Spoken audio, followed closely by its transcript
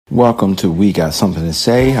Welcome to We Got Something to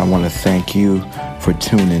Say. I want to thank you for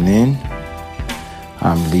tuning in.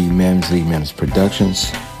 I'm Lee Mims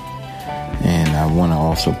Productions. And I want to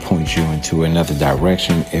also point you into another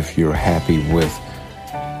direction if you're happy with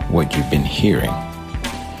what you've been hearing.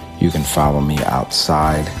 You can follow me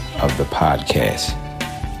outside of the podcast.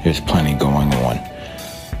 There's plenty going on.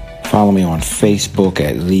 Follow me on Facebook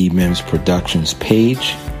at Lee Mims Productions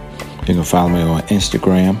page. You can follow me on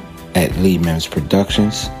Instagram at Lee Mims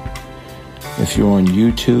Productions. If you're on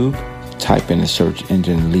YouTube, type in the search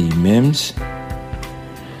engine Lee Mims.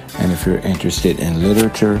 And if you're interested in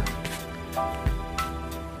literature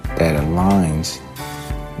that aligns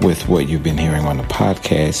with what you've been hearing on the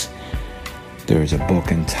podcast, there is a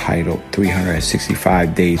book entitled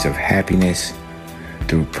 365 Days of Happiness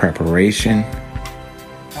Through Preparation,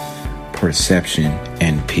 Perception,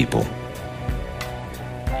 and People.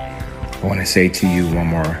 I want to say to you one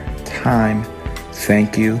more time,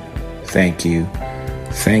 thank you. Thank you.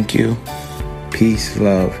 Thank you. Peace,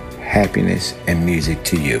 love, happiness, and music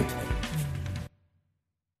to you.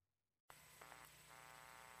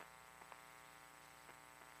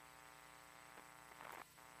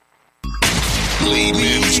 Lee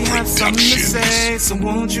Mims Productions. So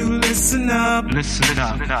won't you listen up? Listen it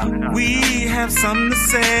up. We have something to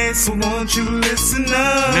say, so won't you listen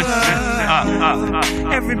up? Listen up.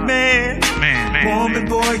 Every man, woman,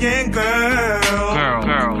 boy, and girl.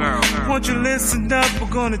 Won't you listen up? We're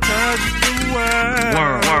gonna touch the world.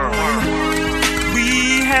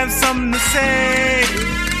 We have something to say.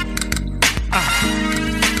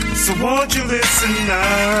 So won't you listen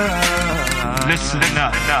up? Listen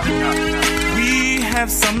up. We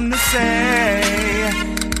have something to say.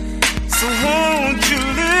 So won't you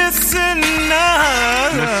listen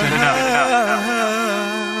up? Listen up.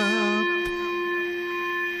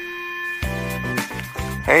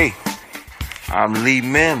 Hey, I'm Lee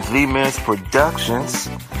Mims Productions.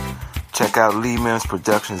 Check out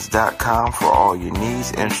LeeMimsProductions.com for all your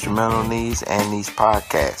needs, instrumental needs, and these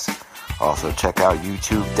podcasts. Also, check out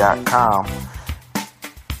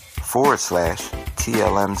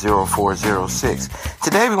YouTube.com/TLM0406.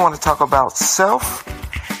 Today, we want to talk about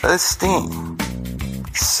self-esteem.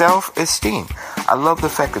 Self-esteem. I love the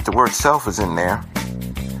fact that the word self is in there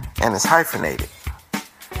and it's hyphenated.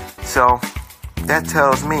 So, that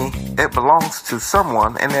tells me it belongs to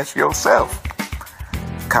someone, and that's yourself.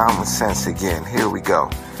 Common sense again. Here we go.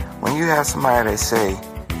 When you have somebody that say,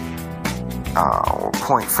 or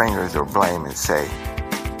point fingers or blame and say,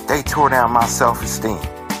 they tore down my self-esteem.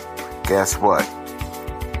 Guess what?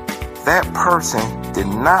 That person did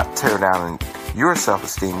not tear down your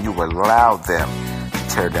self-esteem. You allowed them to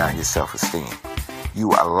tear down your self-esteem.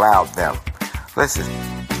 You allowed them. Listen,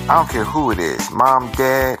 I don't care who it is. Mom,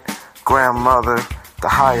 dad, grandmother, the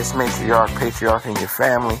highest matriarch, patriarch in your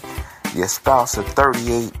family, your spouse of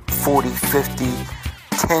 38, 40, 50,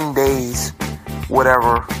 10 days,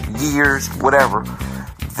 whatever, years, whatever.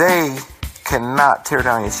 They cannot tear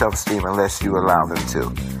down your self-esteem unless you allow them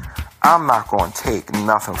to. I'm not going to take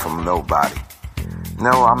nothing from nobody.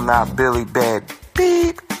 No, I'm not Billy Bad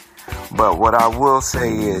Beep. But what I will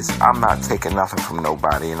say is I'm not taking nothing from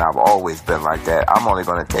nobody, and I've always been like that. I'm only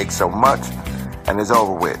going to take so much, and it's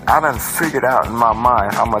over with. I done figured out in my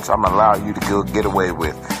mind how much I'm allowed you to get away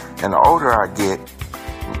with. And the older I get,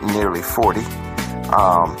 nearly 40,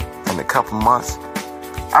 in a couple months,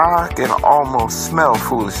 I can almost smell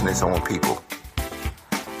foolishness on people.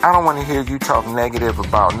 I don't want to hear you talk negative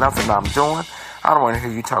about nothing I'm doing. I don't want to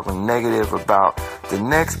hear you talking negative about the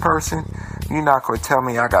next person. You're not going to tell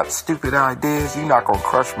me I got stupid ideas. You're not going to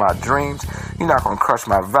crush my dreams. You're not going to crush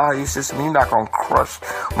my value system. You're not going to crush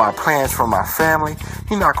my plans for my family.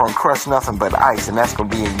 You're not going to crush nothing but ice, and that's going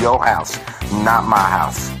to be in your house, not my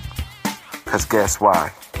house. Because guess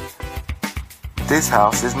why? This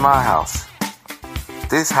house is my house.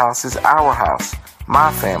 This house is our house,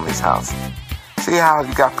 my family's house. See how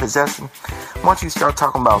you got possession? Once you start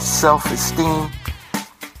talking about self-esteem,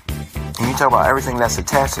 and you talk about everything that's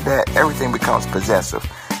attached to that, everything becomes possessive.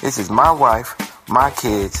 This is my wife, my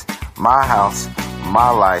kids, my house, my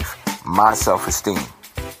life, my self-esteem.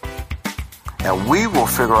 And we will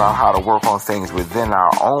figure out how to work on things within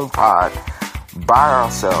our own pod by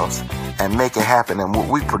ourselves and make it happen. And what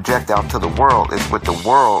we project out to the world is what the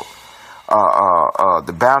world,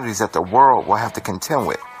 the boundaries that the world will have to contend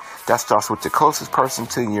with. That starts with the closest person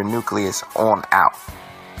to your nucleus on out.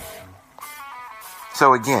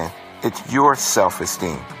 So again, it's your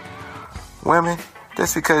self-esteem. Women,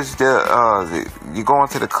 just because you go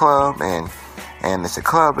into the club and it's a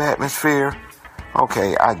club atmosphere,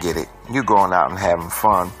 okay, I get it. You're going out and having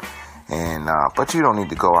fun And but you don't need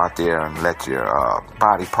to go out there and let your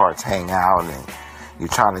body parts hang out, and you're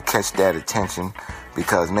trying to catch that attention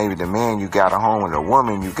because maybe the man you got at home or the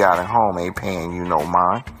woman you got at home ain't paying you no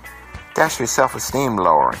mind. That's your self-esteem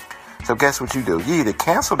lowering. So guess what you do? You either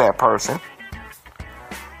cancel that person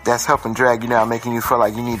that's helping drag you down, making you feel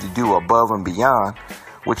like you need to do above and beyond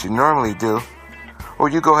what you normally do, or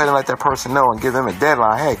you go ahead and let that person know and give them a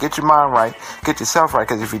deadline. Hey, get your mind right, get yourself right,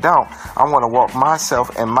 because if you don't, I want to walk myself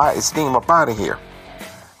and my esteem up out of here.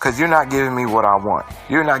 Because you're not giving me what I want.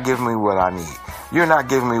 You're not giving me what I need. You're not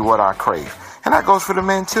giving me what I crave. And that goes for the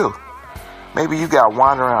men too. Maybe you got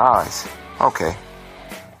wandering eyes. Okay.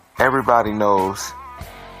 Everybody knows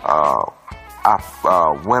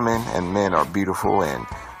women and men are beautiful, and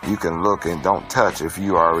you can look and don't touch if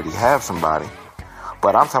you already have somebody.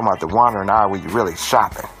 But I'm talking about the wandering eye where you're really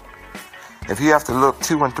shopping. If you have to look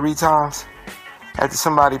 2 and 3 times after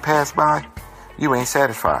somebody passed by, you ain't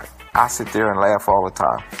satisfied. I sit there and laugh all the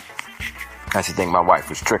time. I used to think my wife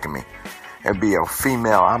was tricking me. It'd be a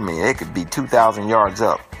female, I mean, it could be 2,000 yards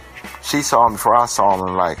up. She saw him before I saw him,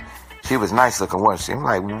 and like, she was nice looking, wasn't she? I'm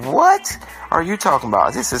like, what are you talking about?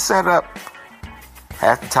 Is this a setup?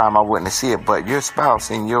 Half the time I wouldn't see it, but your spouse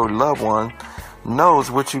and your loved one knows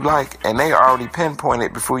what you like, and they already pinpoint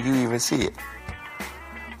it before you even see it.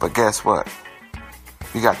 But guess what?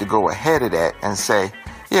 You got to go ahead of that and say,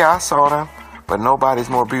 yeah, I saw them, but nobody's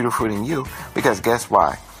more beautiful than you. Because guess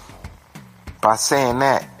why? By saying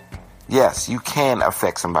that, yes, you can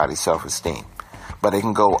affect somebody's self-esteem, but it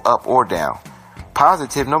can go up or down.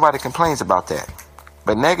 Positive, nobody complains about that.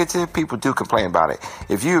 But negative, people do complain about it.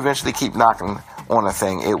 If you eventually keep knocking on a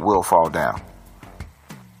thing, it will fall down.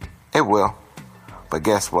 It will. But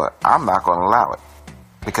guess what? I'm not going to allow it.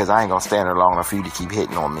 Because I ain't going to stand there long enough for you to keep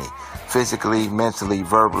hitting on me. Physically, mentally,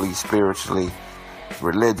 verbally, spiritually,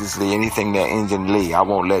 religiously, anything that ends in Lee, I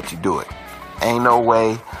won't let you do it. Ain't no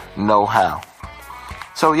way, no how.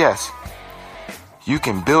 So yes, you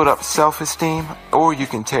can build up self-esteem or you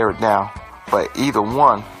can tear it down. But either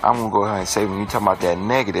one, I'm going to go ahead and say, when you talk about that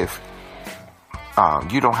negative,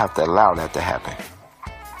 you don't have to allow that to happen.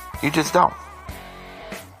 You just don't.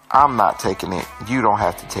 I'm not taking it. You don't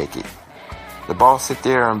have to take it. The boss sit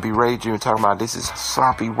there and berate you and talk about this is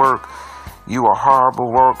sloppy work. You a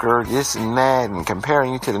horrible worker, this and that, and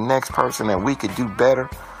comparing you to the next person and we could do better.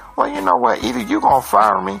 Well, you know what? Either you're going to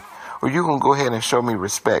fire me or you're going to go ahead and show me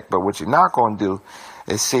respect. But what you're not going to do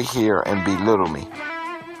is sit here and belittle me.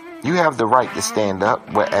 You have the right to stand up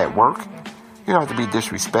at work. You don't have to be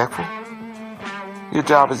disrespectful. Your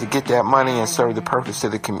job is to get that money and serve the purpose to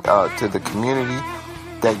the community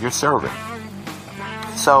that you're serving.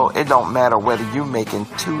 So it don't matter whether you're making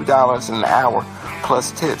 $2 an hour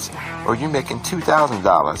plus tips or you're making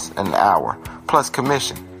 $2,000 an hour plus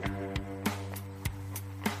commission.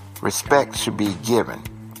 Respect should be given.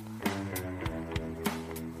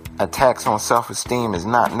 Attacks on self-esteem is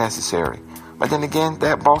not necessary. But then again,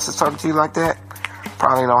 that boss is talking to you like that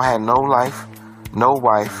probably don't have no life, no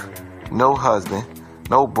wife, no husband,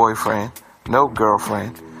 no boyfriend, no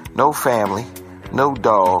girlfriend, no family, no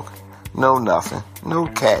dog, no nothing, no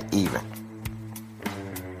cat even.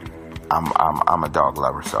 I'm a dog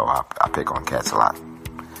lover, so I pick on cats a lot.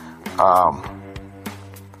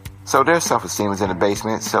 So their self-esteem is in the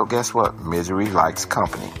basement. So guess what? Misery likes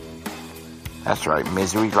company. That's right,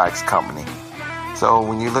 misery likes company. So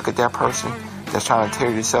when you look at that person that's trying to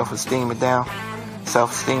tear your self-esteem down,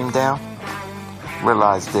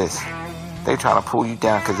 realize this. They trying to pull you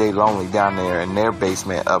down because they lonely down there in their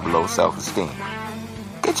basement of low self-esteem.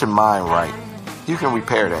 Get your mind right. You can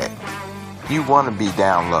repair that. You want to be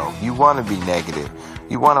down low. You want to be negative.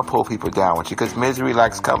 You want to pull people down with you because misery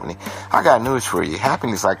likes company. I got news for you.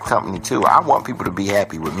 Happiness likes company too. I want people to be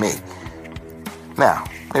happy with me. Now,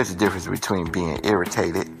 there's a difference between being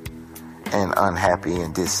irritated and unhappy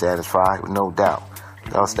and dissatisfied, no doubt.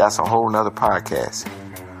 That's a whole nother podcast.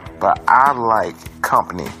 But I like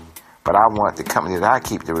company, but I want the company that I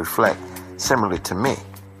keep to reflect similar to me.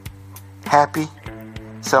 Happy,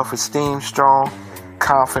 self-esteem strong,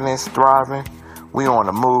 confidence thriving. We on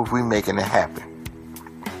the move, we making it happen.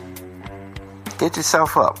 Get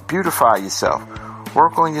yourself up, beautify yourself.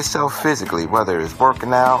 Work on yourself physically, whether it's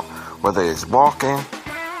working out, whether it's walking,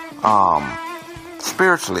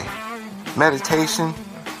 spiritually, meditation,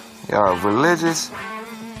 religious,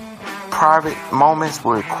 private moments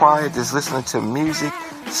where quiet, just listening to music,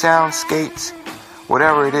 soundscapes,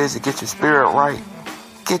 whatever it is to get your spirit right,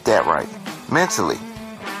 get that right. Mentally,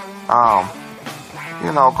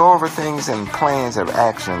 go over things and plans of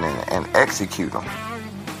action and execute them.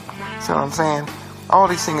 See what I'm saying? All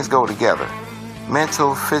these things go together.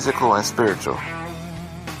 Mental, physical, and spiritual.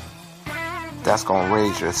 that's going to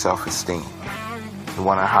raise your self-esteem. You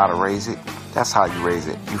want to know how to raise it? That's how you raise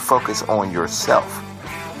it. You focus on yourself.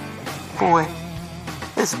 Boy,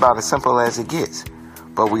 it's about as simple as it gets.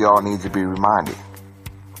 But we all need to be reminded.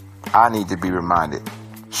 I need to be reminded.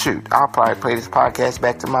 Shoot, I'll probably play this podcast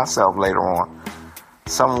back to myself later on,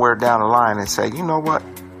 somewhere down the line, and say, you know what?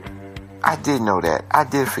 I did know that. I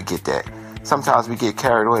did forget that. Sometimes we get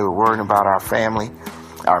carried away with worrying about our family,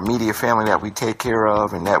 our immediate family that we take care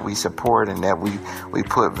of and that we support and that we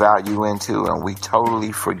put value into, and we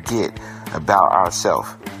totally forget about ourselves.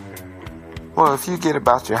 Well, if you get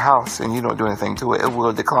about your house and you don't do anything to it, it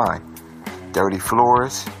will decline. Dirty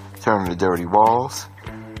floors turn into dirty walls.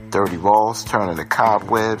 Dirty walls turn into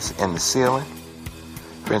cobwebs in the ceiling.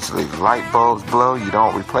 Eventually, light bulbs blow. You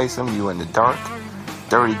don't replace them. You in the dark.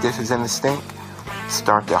 Dirty dishes in the sink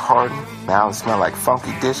start to harden. Now it smells like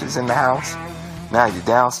funky dishes in the house. Now you're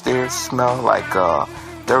downstairs, smell like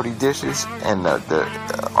dirty dishes, and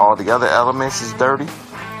all the other elements is dirty.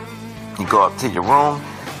 You go up to your room.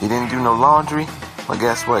 You didn't do no laundry. Well,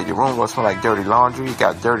 guess what? Your room will smell like dirty laundry. You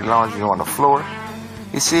got dirty laundry on the floor.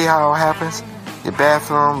 You see how it happens? Your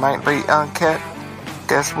bathroom might be unkept.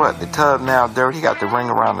 Guess what? The tub now dirty. You got the ring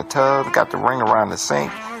around the tub. You got the ring around the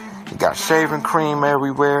sink. You got shaving cream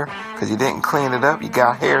everywhere because you didn't clean it up. You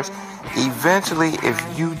got hairs. Eventually, if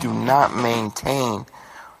you do not maintain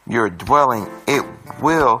your dwelling, it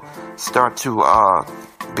will start to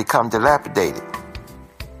become dilapidated.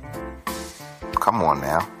 Come on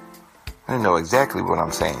now. I know exactly what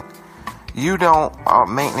I'm saying. You don't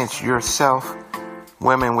maintenance yourself.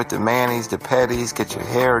 Women with the manis, the petties, get your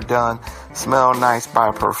hair done, smell nice, buy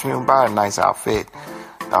a perfume, buy a nice outfit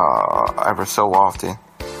ever so often.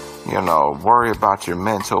 You know, worry about your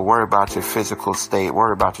mental, worry about your physical state,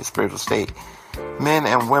 worry about your spiritual state. Men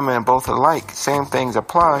and women both alike, same things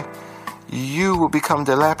apply. You will become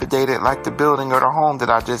dilapidated like the building or the home that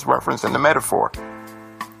I just referenced in the metaphor.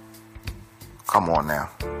 Come on now.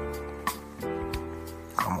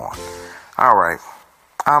 Come on. All right.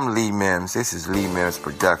 I'm Lee Mims. This is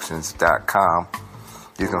LeeMimsProductions.com.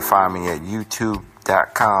 You can find me at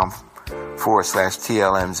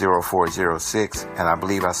YouTube.com/TLM0406. And I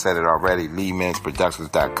believe I said it already,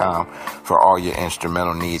 LeeMimsProductions.com for all your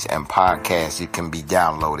instrumental needs and podcasts. You can be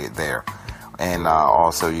downloaded there. And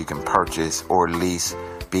also you can purchase or lease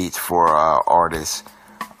beats for artists,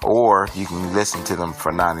 or you can listen to them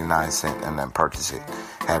for 99 cents and then purchase it.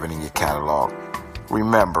 Have it in your catalog.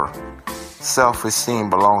 Remember, self-esteem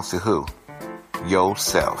belongs to who?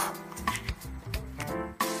 Yourself.